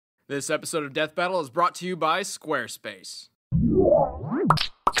This episode of Death Battle is brought to you by Squarespace.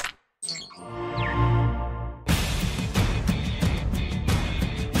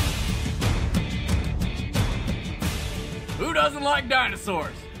 Who doesn't like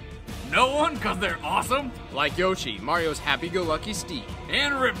dinosaurs? No one, cause they're awesome. Like Yoshi, Mario's happy-go-lucky steed.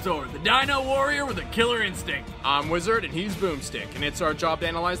 And Riptor, the dino warrior with a killer instinct. I'm Wizard and he's Boomstick, and it's our job to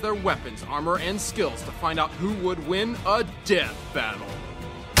analyze their weapons, armor, and skills to find out who would win a death battle.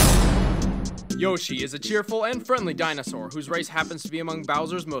 Yoshi is a cheerful and friendly dinosaur whose race happens to be among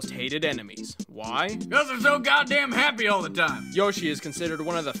Bowser's most hated enemies. Why? Because they're so goddamn happy all the time. Yoshi is considered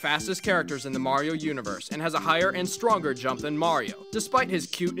one of the fastest characters in the Mario universe and has a higher and stronger jump than Mario. Despite his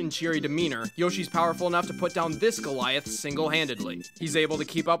cute and cheery demeanor, Yoshi's powerful enough to put down this Goliath single-handedly. He's able to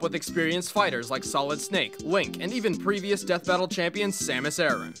keep up with experienced fighters like Solid Snake, Link, and even previous Death Battle champion Samus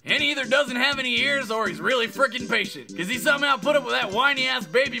Aran. And he either doesn't have any ears or he's really freaking patient, because he somehow put up with that whiny-ass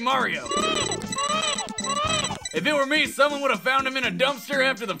baby Mario. If it were me, someone would have found him in a dumpster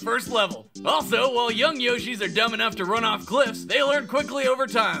after the first level. Also, while young Yoshis are dumb enough to run off cliffs, they learn quickly over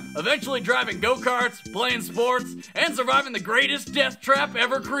time, eventually driving go-karts, playing sports, and surviving the greatest death trap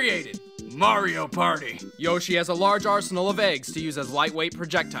ever created. Mario Party. Yoshi has a large arsenal of eggs to use as lightweight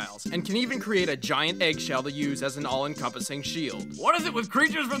projectiles, and can even create a giant eggshell to use as an all-encompassing shield. What is it with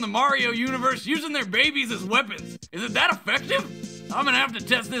creatures from the Mario universe using their babies as weapons? Is it that effective? I'm gonna have to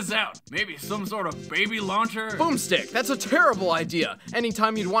test this out. Maybe some sort of baby launcher? Boomstick, that's a terrible idea.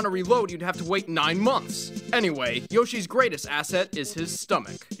 Anytime you'd want to reload, you'd have to wait 9 months. Anyway, Yoshi's greatest asset is his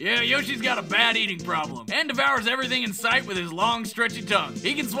stomach. Yeah, Yoshi's got a bad eating problem, and devours everything in sight with his long, stretchy tongue.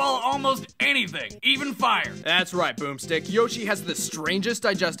 He can swallow almost anything, even fire. That's right, Boomstick. Yoshi has the strangest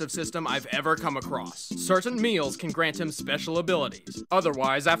digestive system I've ever come across. Certain meals can grant him special abilities.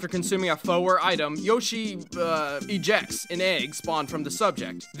 Otherwise, after consuming a foe or item, Yoshi, ejects an egg spawned from the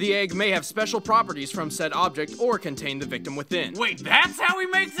subject. The egg may have special properties from said object or contain the victim within. Wait, that's how he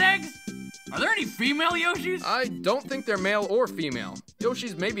makes eggs? Are there any female Yoshis? I don't think they're male or female.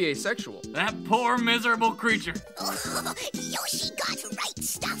 Yoshi's maybe asexual. That poor, miserable creature. Oh, Yoshi got right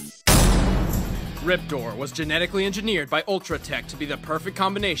stuff. Riptor was genetically engineered by Ultratech to be the perfect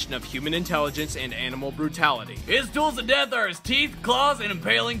combination of human intelligence and animal brutality. His tools of death are his teeth, claws, and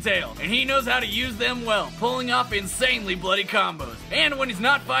impaling tail, and he knows how to use them well, pulling off insanely bloody combos. And when he's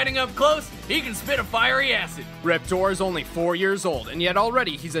not fighting up close, he can spit a fiery acid. Riptor is only 4 years old, and yet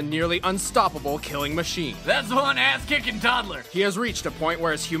already he's a nearly unstoppable killing machine. That's one ass-kicking toddler. He has reached a point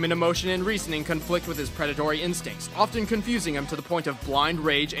where his human emotion and reasoning conflict with his predatory instincts, often confusing him to the point of blind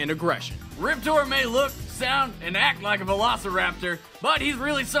rage and aggression. Riptor may look, sound, and act like a velociraptor, but he's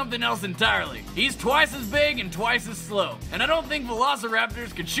really something else entirely. He's twice as big and twice as slow, and I don't think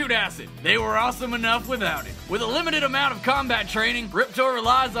velociraptors could shoot acid. They were awesome enough without it. With a limited amount of combat training, Riptor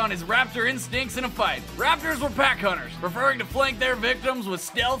relies on his raptor instincts in a fight. Raptors were pack hunters, preferring to flank their victims with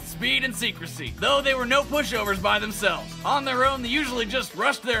stealth, speed, and secrecy, though they were no pushovers by themselves. On their own, they usually just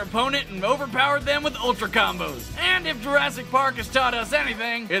rushed their opponent and overpowered them with ultra combos. And if Jurassic Park has taught us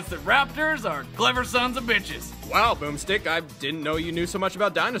anything, it's that raptors are clever sons of bitches. Wow, Boomstick, I didn't know you knew so much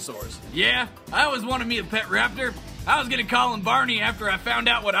about dinosaurs. Yeah, I always wanted me a pet raptor. I was gonna call him Barney after I found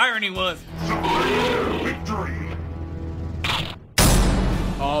out what irony was. Victory!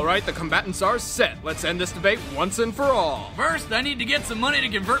 Alright, the combatants are set. Let's end this debate once and for all. First, I need to get some money to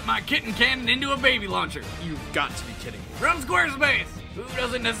convert my kitten cannon into a baby launcher. You've got to be kidding me. From Squarespace, who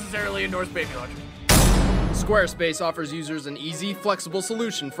doesn't necessarily endorse baby launchers. Squarespace offers users an easy, flexible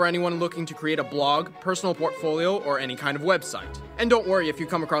solution for anyone looking to create a blog, personal portfolio, or any kind of website. And don't worry if you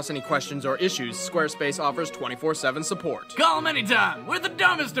come across any questions or issues, Squarespace offers 24/7 support. Call them anytime, with the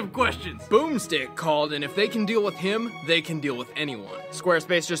dumbest of questions. Boomstick called, and if they can deal with him, they can deal with anyone.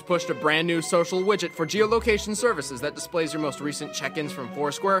 Squarespace just pushed a brand new social widget for geolocation services that displays your most recent check-ins from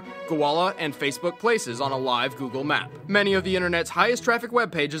Foursquare, Gowalla, and Facebook Places on a live Google map. Many of the internet's highest traffic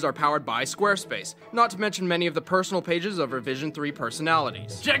web pages are powered by Squarespace, not to mention many of the personal pages of Revision 3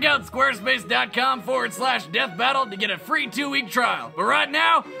 personalities. Check out squarespace.com/death battle to get a free 2-week trial. But right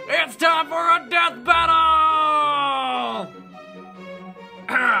now, it's time for a death battle!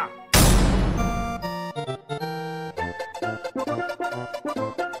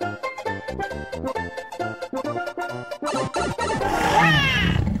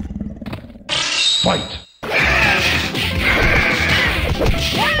 Fight!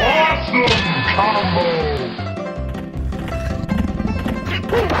 Awesome combo!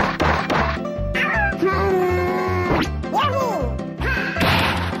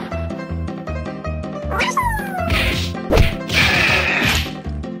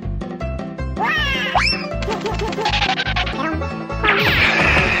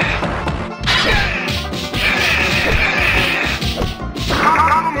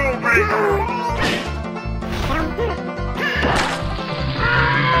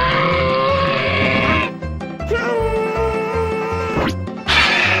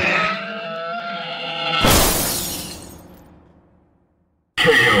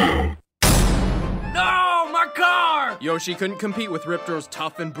 Yoshi couldn't compete with Riptor's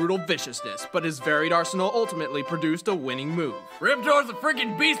tough and brutal viciousness, but his varied arsenal ultimately produced a winning move. Riptor's a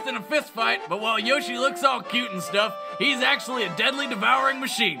freaking beast in a fist fight, but while Yoshi looks all cute and stuff, he's actually a deadly devouring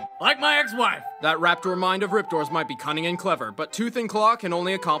machine, like my ex-wife. That raptor mind of Riptor's might be cunning and clever, but Tooth and Claw can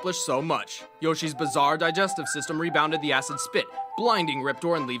only accomplish so much. Yoshi's bizarre digestive system rebounded the acid spit, blinding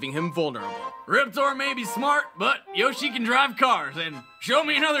Riptor and leaving him vulnerable. Riptor may be smart, but Yoshi can drive cars, and show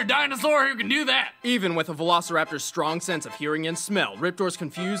me another dinosaur who can do that. Even with a Velociraptor's strong sense of hearing and smell, Riptor's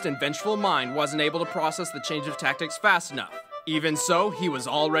confused and vengeful mind wasn't able to process the change of tactics fast enough. Even so, he was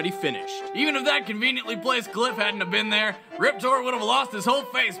already finished. Even if that conveniently placed cliff hadn't have been there, Riptor would have lost his whole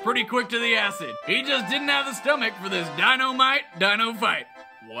face pretty quick to the acid. He just didn't have the stomach for this dino-mite, dino-fight.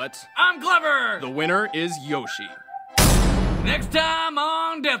 What? I'm clever! The winner is Yoshi. Next time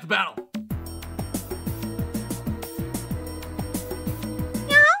on Death Battle.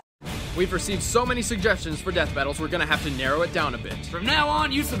 We've received so many suggestions for death battles, we're gonna have to narrow it down a bit. From now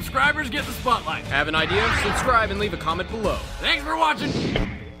on, you subscribers get the spotlight. Have an idea? Subscribe and leave a comment below. Thanks for watching.